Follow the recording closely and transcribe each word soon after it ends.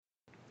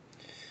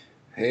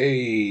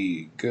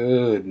Hey,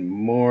 good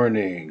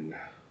morning.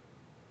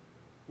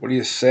 What do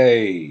you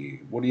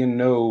say? What do you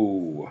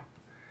know?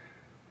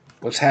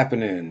 What's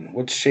happening?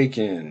 What's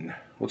shaking?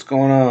 What's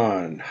going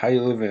on? How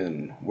you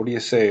living? What do you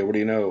say? What do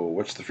you know?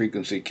 What's the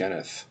frequency,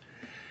 Kenneth?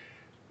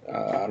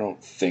 I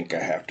don't think I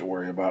have to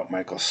worry about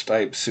Michael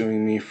Stipe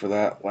suing me for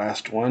that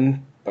last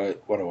one,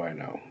 but what do I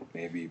know?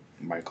 Maybe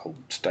Michael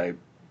Stipe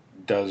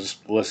does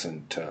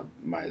listen to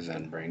my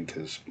Zen brain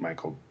because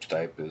Michael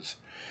Stipe is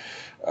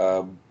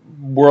uh,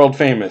 world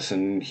famous,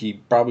 and he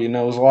probably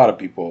knows a lot of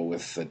people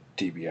with the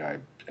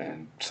TBI,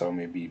 and so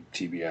maybe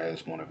TBI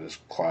is one of his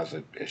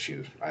closet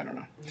issues. I don't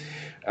know.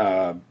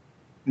 Uh,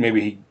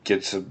 Maybe he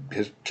gets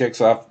his kicks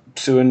off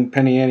suing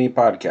Penny Ante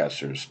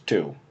podcasters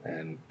too,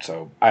 and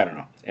so I don't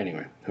know.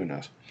 Anyway, who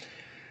knows?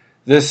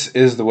 This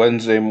is the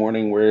Wednesday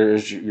morning. Where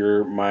is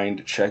your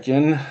mind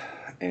check-in?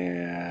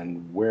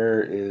 And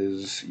where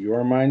is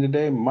your mind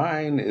today?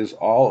 Mine is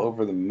all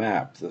over the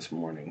map this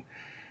morning,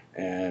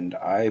 and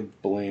I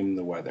blame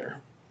the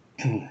weather.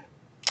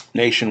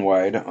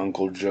 Nationwide,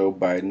 Uncle Joe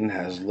Biden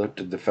has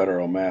lifted the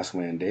federal mask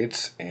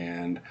mandates,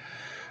 and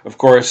of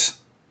course,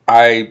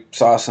 I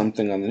saw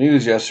something on the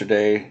news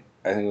yesterday.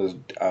 I think it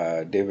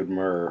was David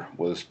Murr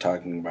was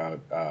talking about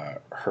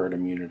herd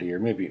immunity, or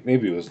maybe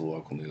it was the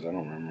local news. I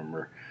don't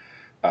remember.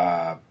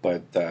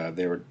 But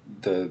they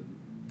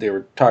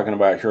were talking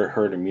about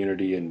herd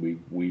immunity, and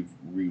we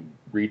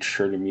reached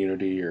herd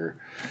immunity, or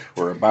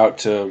we're about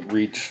to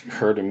reach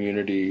herd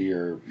immunity,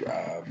 or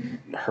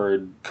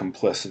herd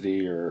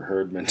complicity, or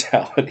herd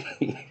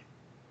mentality.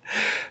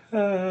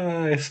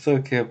 I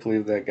still can't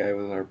believe that guy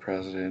was our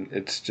president.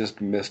 It's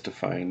just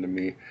mystifying to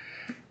me,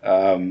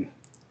 um,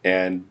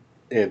 and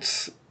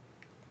it's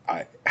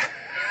I.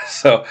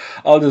 So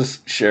I'll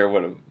just share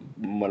one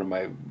of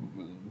my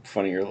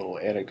funnier little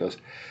anecdotes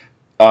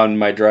on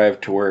my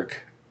drive to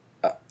work.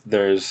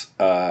 There's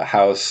a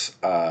house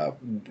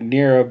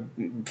near a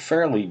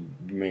fairly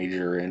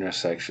major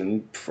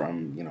intersection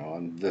from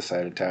on this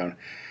side of town,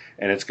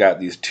 and it's got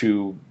these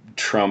two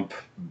Trump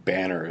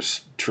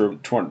banners,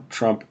 Trump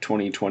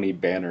 2020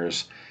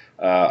 banners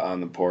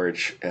on the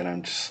porch, and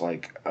I'm just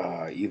like,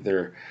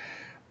 either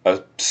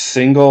a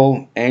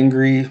single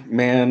angry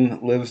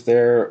man lives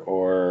there,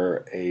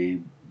 or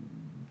a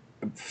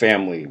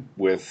family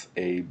with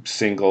a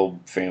single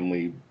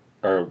family,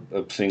 or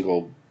a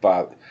single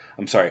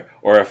I'm sorry,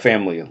 or a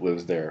family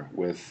lives there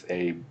with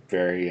a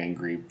very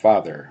angry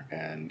father.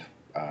 And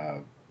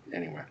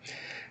anyway,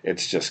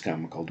 it's just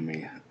comical to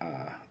me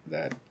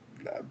that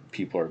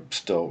people are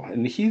still,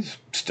 and he's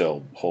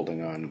still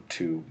holding on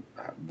to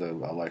the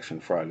election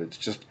fraud.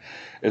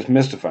 It's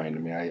mystifying to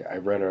me. I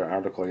read an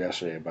article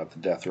yesterday about the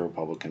death of the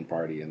Republican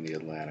Party in the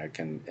Atlantic,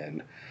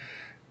 and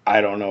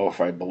I don't know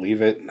if I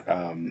believe it.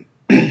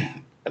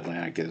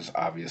 Atlantic is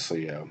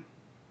obviously a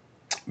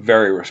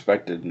very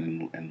respected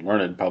and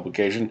learned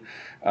publication,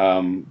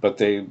 but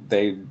they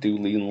do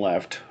lean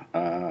left,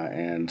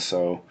 and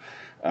so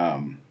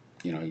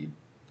you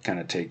kind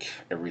of take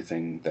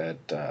everything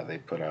that they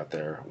put out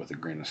there with a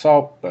grain of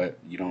salt, but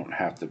you don't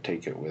have to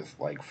take it with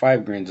like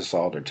 5 grains of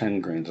salt or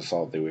 10 grains of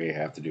salt the way you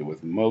have to do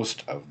with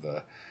most of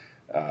the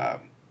uh,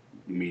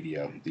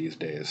 media these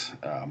days.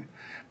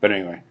 But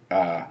anyway,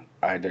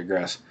 I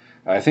digress.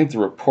 I think the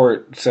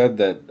report said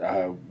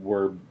that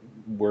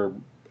we're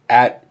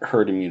at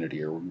herd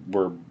immunity, or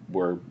we're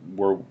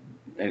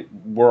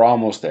we're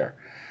almost there.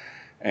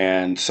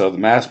 And so the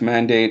mask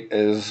mandate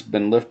has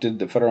been lifted,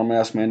 the federal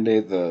mask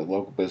mandate. The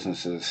local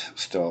businesses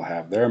still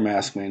have their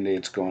mask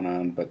mandates going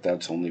on, but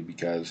that's only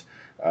because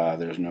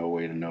there's no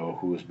way to know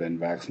who has been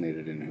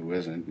vaccinated and who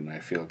isn't. And I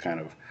feel kind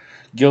of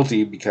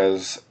guilty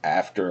because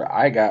after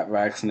I got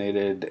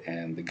vaccinated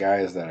and the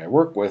guys that I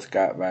work with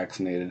got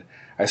vaccinated,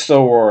 I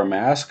still wore a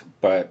mask,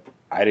 but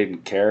I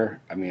didn't care.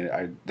 I mean,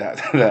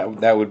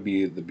 that would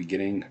be the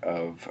beginning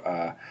of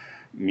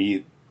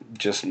me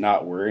just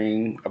not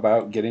worrying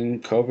about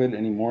getting COVID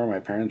anymore. My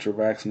parents were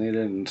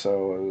vaccinated, and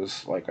so it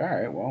was like, all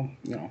right, well.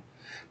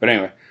 But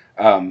anyway,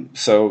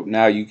 so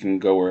now you can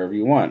go wherever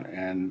you want,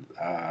 and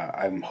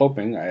I'm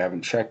hoping, I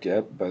haven't checked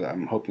yet, but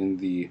I'm hoping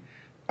the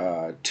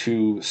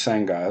two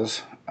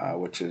sanghas,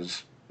 which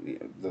is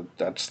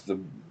that's the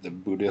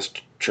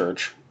Buddhist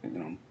church.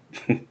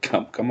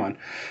 Come on,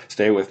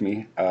 stay with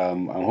me.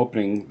 I'm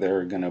hoping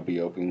they're going to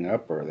be opening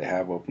up, or they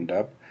have opened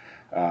up,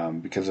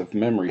 because if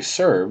memory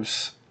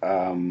serves,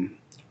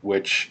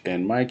 which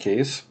in my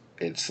case,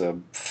 it's a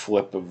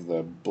flip of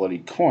the bloody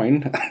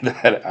coin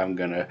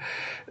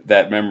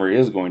that memory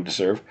is going to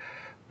serve.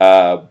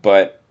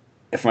 But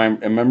if my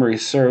memory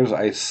serves,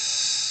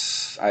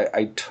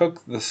 I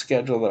took the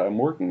schedule that I'm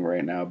working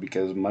right now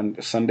because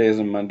Sundays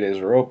and Mondays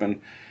are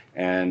open,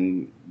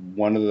 and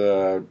one of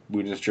the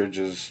Buddhist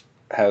churches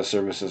has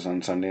services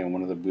on Sunday, and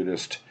one of the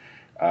Buddhist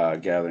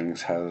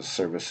gatherings has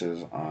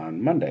services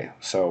on Monday.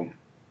 So,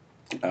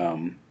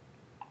 um,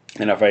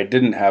 and if I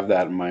didn't have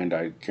that in mind,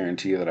 I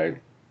guarantee you that I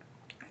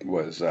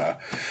was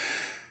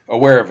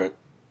aware of it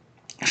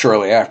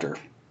shortly after,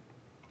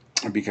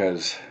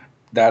 because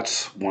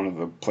that's one of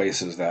the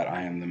places that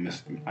I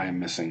am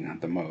missing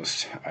the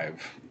most.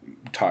 I've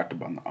talked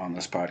about on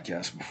this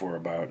podcast before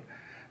about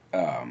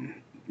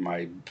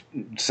my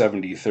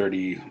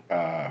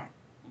 70-30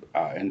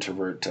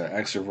 introvert to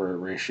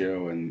extrovert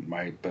ratio, and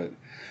but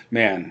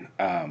man,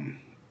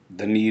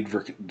 the need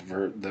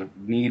the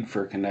need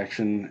for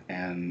connection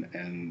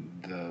and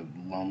the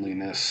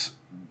loneliness,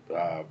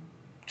 uh,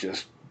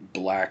 just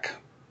black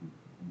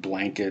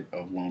blanket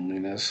of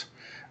loneliness.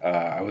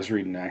 I was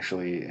reading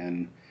actually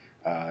in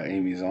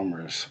Amy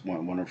Zellmer's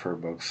one of her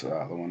books, the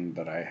one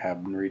that I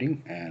have been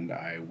reading, and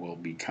I will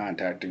be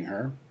contacting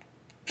her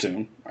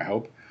soon. I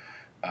hope,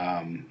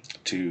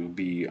 to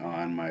be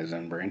on my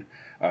Zen Brain.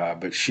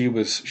 But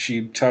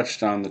she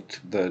touched on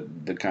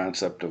the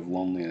concept of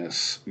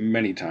loneliness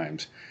many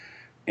times,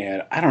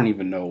 and I don't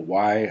even know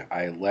why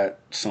I let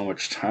so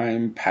much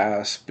time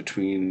pass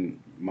between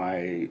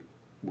my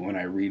when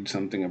I read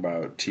something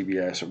about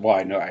TBI. Well,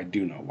 I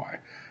do know why.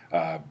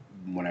 Uh,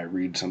 when I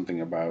read something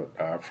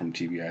about from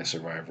TBI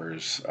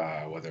survivors,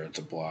 whether it's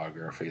a blog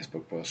or a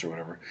Facebook post or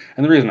whatever,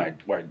 and the reason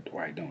why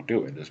I don't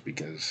do it is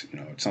because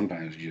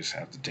sometimes you just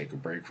have to take a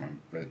break from it.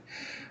 But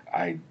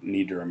I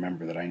need to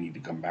remember that I need to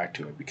come back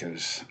to it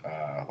because,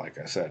 like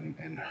I said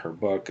in her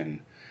book, and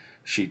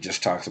she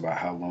just talks about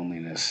how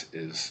loneliness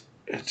is.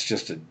 It's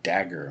just a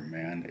dagger,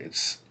 man.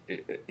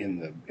 In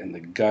the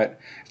gut.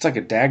 It's like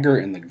a dagger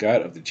in the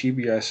gut of the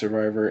TBI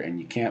survivor, and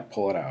you can't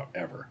pull it out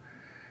ever.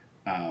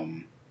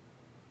 Um,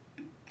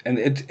 and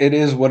it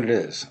is what it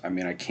is. I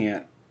mean, I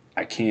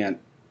can't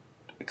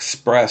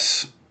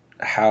express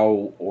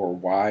how or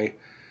why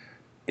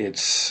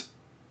it's.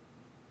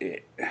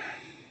 It,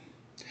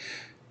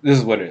 this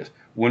is what it is.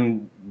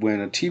 When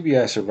a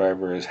TBI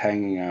survivor is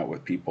hanging out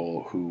with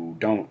people who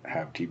don't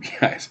have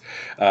TBIs,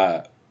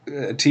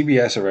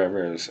 TBI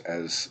survivors,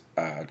 as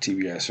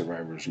TBI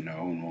survivors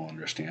know and will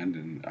understand,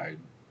 and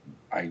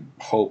I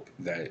hope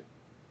that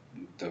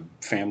the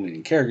family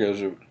and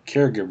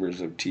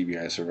caregivers of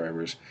TBI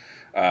survivors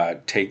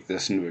take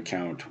this into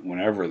account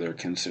whenever they're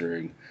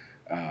considering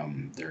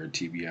their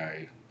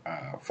TBI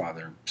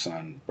father,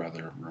 son,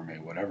 brother,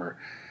 roommate, whatever,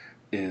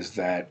 is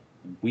that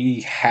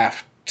we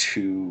have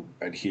to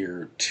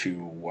adhere to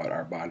what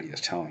our body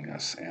is telling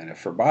us. And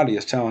if our body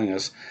is telling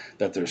us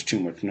that there's too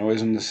much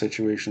noise in this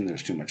situation,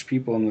 there's too much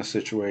people in this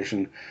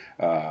situation,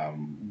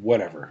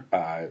 whatever,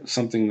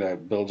 something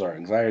that builds our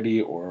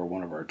anxiety or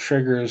one of our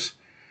triggers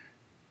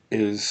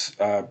is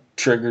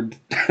triggered,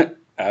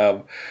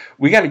 um,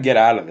 we got to get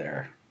out of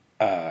there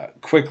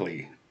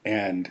quickly.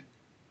 And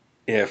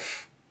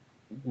if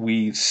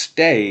we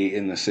stay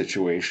in the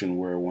situation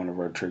where one of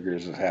our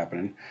triggers is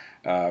happening,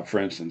 for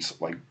instance,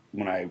 like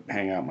when I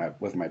hang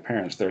out with my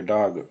parents, their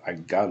dog,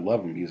 God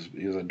love him,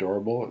 he's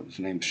adorable. His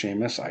name's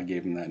Seamus. I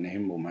gave him that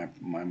name. Well,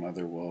 my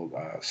mother will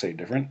say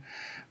different,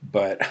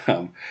 but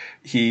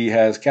he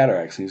has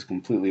cataracts and he's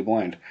completely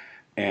blind,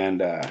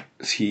 and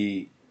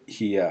he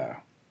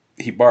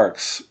he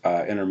barks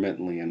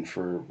intermittently and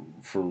for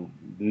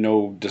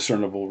no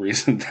discernible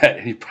reason that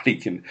anybody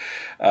can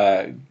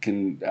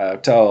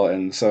tell.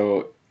 And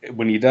so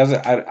when he does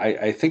it,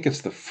 I think it's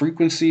the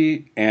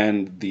frequency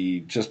and the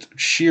just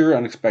sheer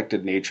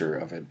unexpected nature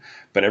of it.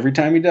 But every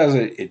time he does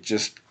it,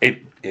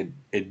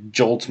 it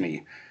jolts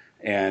me,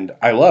 and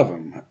I love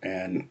him.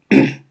 And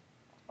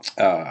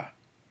uh,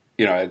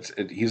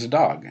 he's a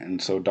dog,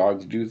 and so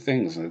dogs do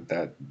things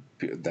that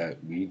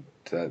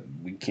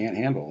we can't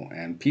handle,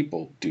 and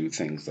people do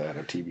things that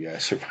a TBI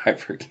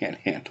survivor can't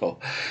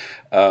handle,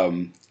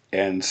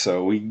 and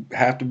so we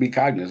have to be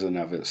cognizant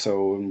of it.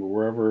 So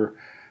wherever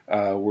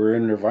we're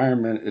in an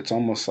environment, it's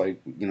almost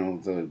like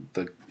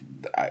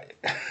I,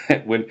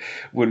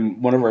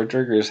 when one of our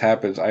triggers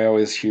happens, I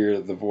always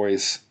hear the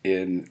voice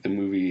in the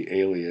movie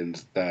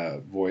Aliens,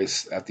 the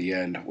voice at the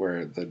end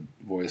where the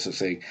voice is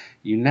saying,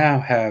 "You now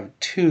have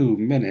 2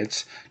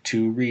 minutes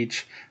to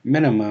reach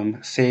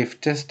minimum safe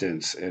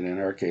distance," and in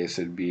our case,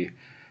 it'd be,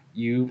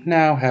 "You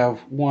now have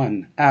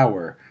 1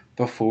 hour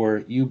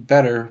before you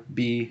better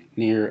be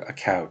near a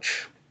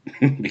couch,"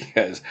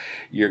 because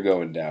you're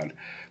going down.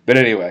 But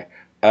anyway,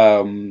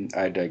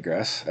 I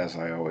digress, as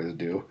I always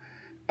do.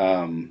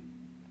 Um,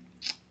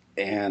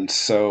 and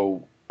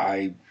so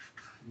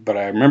but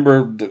I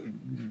remember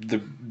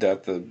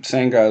that the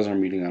same guys are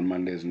meeting on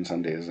Mondays and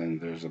Sundays,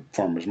 and there's a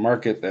farmers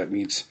market that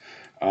meets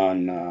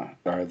on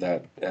or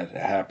that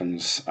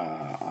happens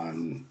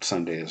on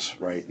Sundays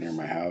right near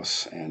my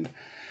house, and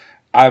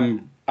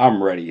I'm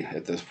ready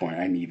at this point.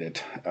 I need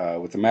it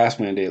with the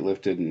mask mandate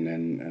lifted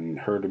and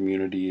herd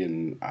immunity,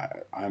 and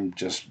I'm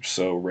just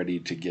so ready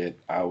to get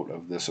out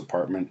of this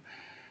apartment.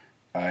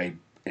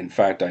 In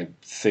fact, I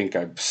think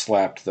I've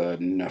slapped the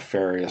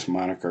nefarious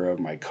moniker of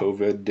my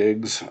COVID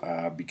digs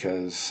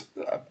because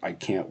I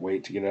can't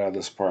wait to get out of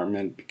this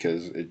apartment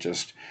because it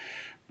just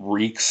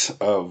reeks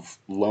of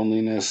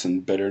loneliness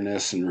and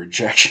bitterness and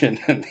rejection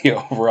and the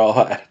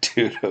overall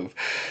attitude of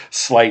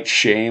slight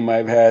shame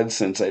I've had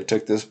since I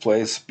took this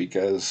place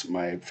because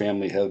my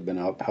family has been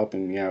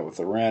helping me out with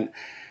the rent,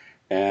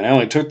 And I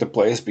only took the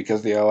place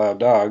because they allow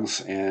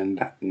dogs,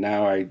 and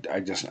now I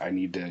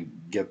need to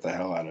get the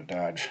hell out of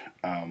Dodge.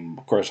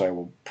 Of course, I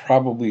will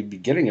probably be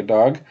getting a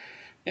dog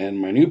in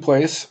my new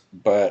place,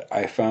 but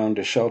I found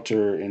a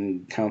shelter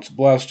in Council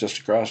Bluffs just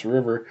across the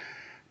river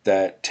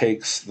that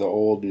takes the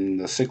old and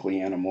the sickly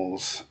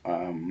animals,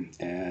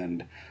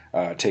 and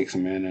takes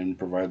them in and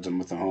provides them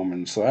with a home.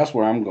 And so that's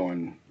where I'm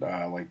going,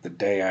 like the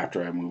day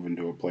after I move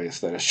into a place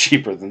that is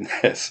cheaper than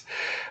this.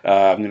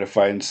 I'm going to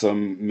find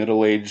some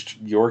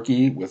middle-aged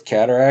Yorkie with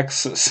cataracts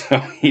so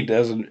he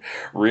doesn't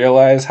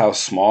realize how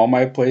small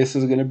my place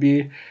is going to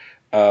be,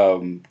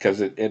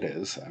 because it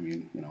is. I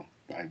mean,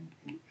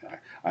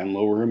 I'm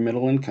lower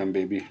middle income,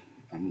 baby.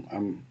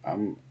 I'm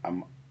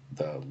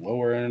the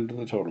lower end of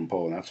the totem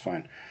pole, and that's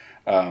fine.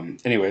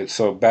 Anyway,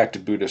 so back to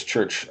Buddhist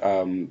church.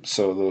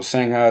 So those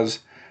Sanghas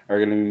are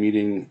going to be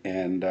meeting,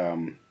 and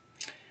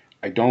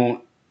I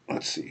don't.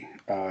 Let's see.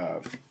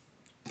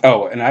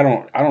 Oh, and I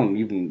don't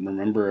even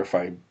remember if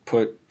I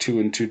put two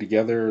and two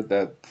together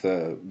that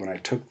when I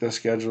took the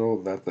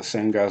schedule that the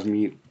Sanghas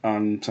meet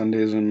on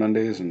Sundays and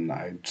Mondays, and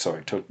I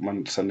took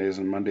Sundays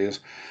and Mondays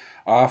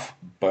off,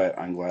 but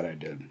I'm glad I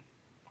did.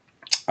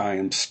 I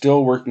am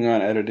still working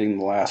on editing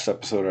the last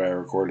episode I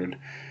recorded,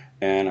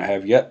 and I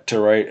have yet to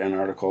write an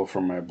article for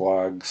my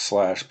blog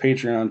slash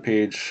Patreon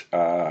page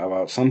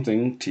about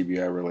something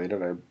TBI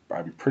related.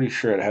 I'm pretty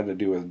sure it had to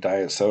do with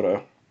diet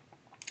soda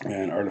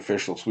and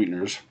artificial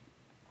sweeteners.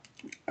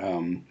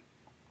 Um,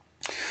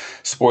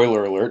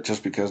 Spoiler alert,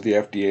 just because the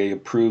FDA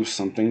approves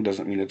something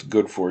doesn't mean it's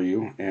good for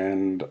you.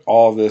 And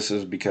all this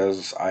is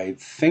because I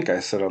think I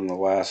said on the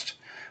last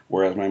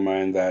Whereas My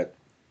Mind that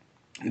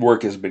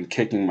work has been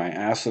kicking my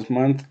ass this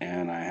month,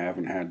 and I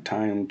haven't had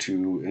time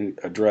to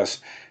address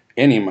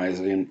any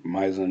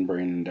Myzin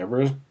brain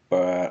endeavors,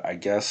 but I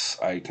guess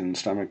I can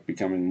stomach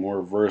becoming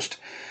more versed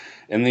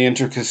in the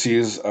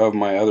intricacies of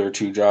my other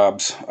two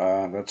jobs.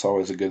 That's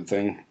always a good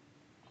thing.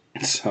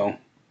 So,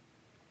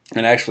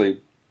 and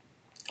actually,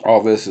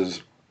 all this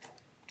is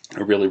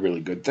a really,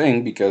 really good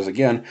thing because,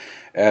 again,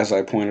 as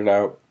I pointed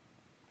out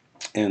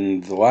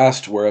in the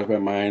last Whereas My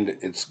Mind,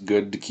 it's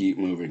good to keep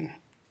moving.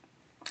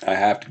 I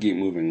have to keep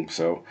moving.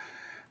 So,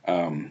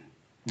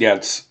 yeah,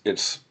 it's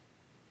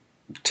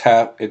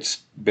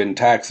been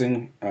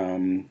taxing,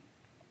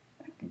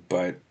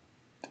 but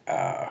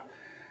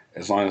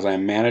as long as I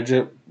manage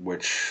it,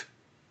 which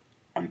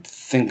I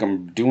think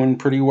I'm doing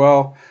pretty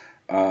well,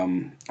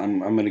 I'm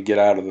going to get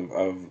out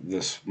of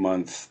this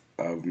month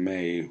of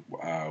May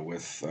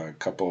with a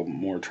couple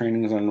more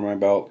trainings under my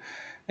belt,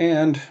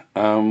 and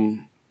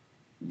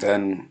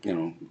then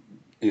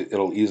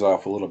it'll ease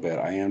off a little bit.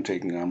 I am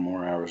taking on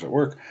more hours at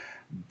work,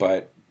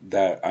 but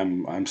that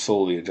I'm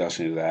slowly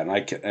adjusting to that, and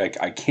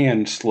I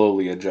can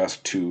slowly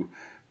adjust to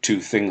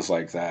things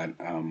like that.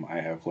 I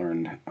have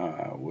learned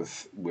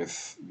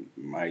with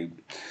my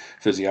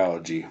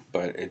physiology,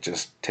 but it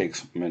just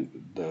takes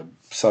the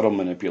subtle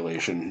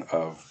manipulation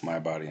of my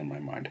body and my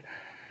mind,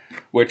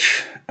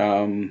 which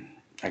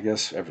I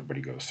guess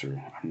everybody goes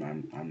through.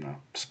 I'm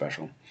not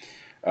special.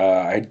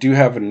 I do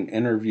have an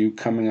interview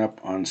coming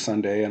up on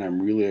Sunday, and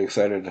I'm really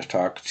excited to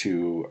talk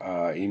to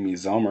Amy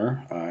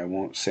Zelmer. I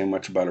won't say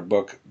much about her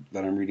book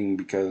that I'm reading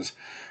because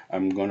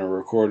I'm going to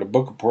record a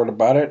book report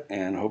about it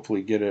and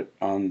hopefully get it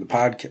on the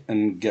podcast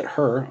and get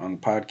her on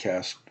the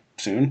podcast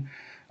soon,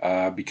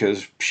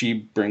 because she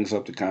brings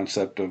up the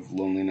concept of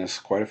loneliness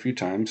quite a few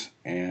times,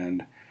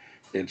 and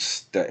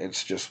it's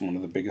just one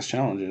of the biggest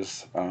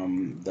challenges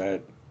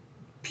that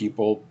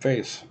people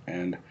face.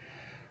 And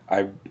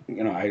I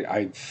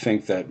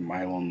think that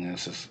my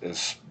loneliness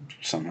is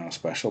somehow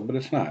special, but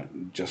it's not.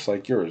 Just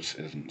like yours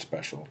isn't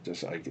special.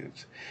 Just like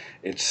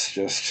it's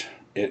just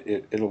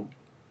it'll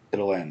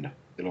end.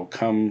 It'll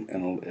come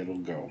and it'll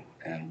go,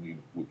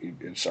 and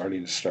it's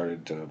already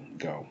started to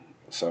go.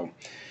 So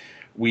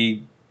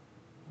we,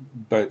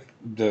 but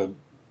the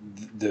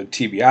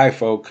TBI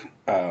folk,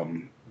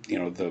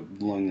 the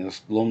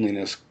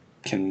loneliness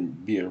can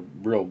be a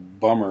real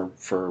bummer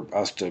for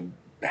us to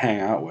hang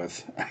out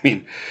with. I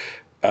mean,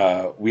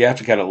 we have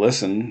to kind of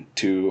listen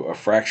to a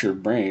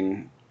fractured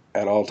brain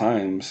at all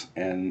times,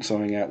 and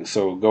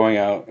so going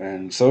out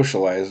and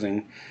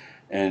socializing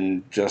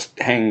and just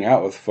hanging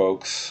out with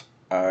folks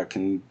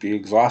can be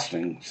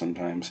exhausting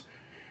sometimes.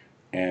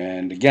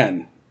 And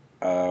again,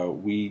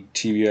 we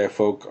TBI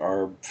folk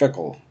are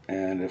fickle,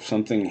 and if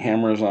something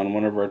hammers on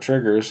one of our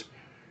triggers,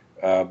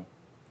 uh,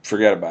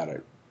 forget about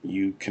it.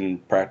 You can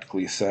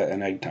practically set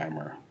an egg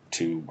timer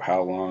to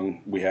how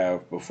long we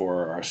have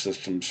before our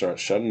system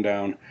starts shutting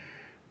down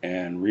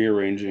and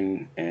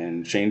rearranging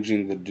and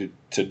changing the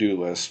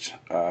to-do list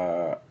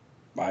I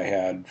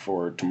had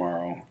for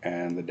tomorrow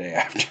and the day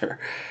after.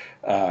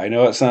 I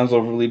know it sounds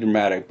overly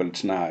dramatic, but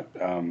it's not.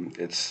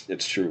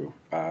 It's true.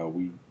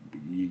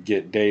 You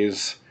get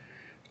days.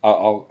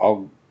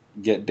 I'll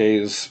get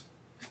days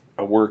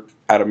of work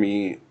out of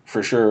me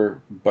for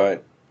sure,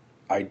 but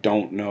I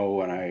don't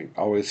know, and I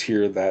always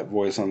hear that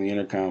voice on the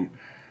intercom,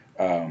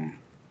 um,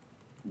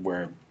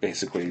 where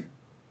basically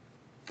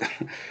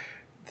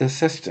the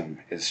system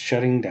is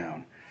shutting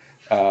down.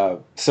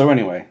 So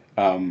anyway,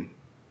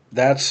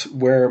 that's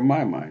where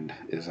my mind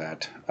is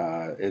at.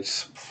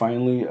 It's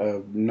finally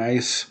a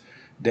nice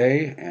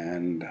day,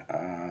 and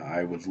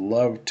I would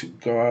love to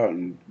go out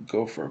and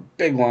go for a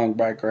big long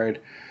bike ride.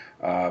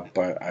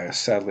 But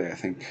sadly, I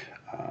think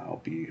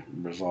I'll be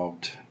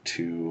resolved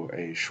to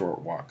a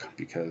short walk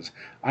because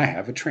I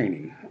have a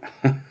training,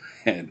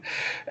 and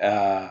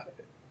uh,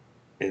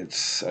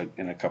 it's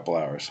in a couple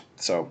hours.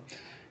 So,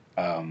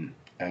 and,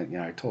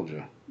 I told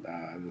you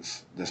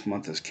this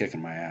month is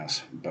kicking my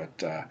ass.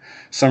 But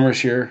summer's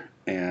here,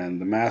 and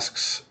the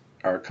masks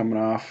are coming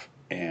off,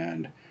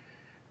 and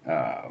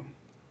uh,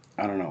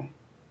 I don't know,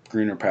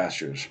 greener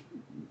pastures,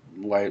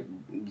 light,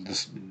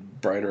 this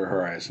brighter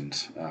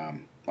horizons,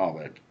 all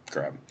that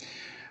crap.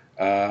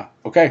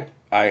 Okay,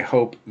 I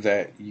hope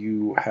that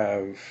you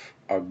have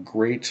a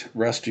great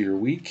rest of your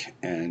week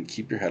and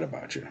keep your head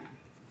about you.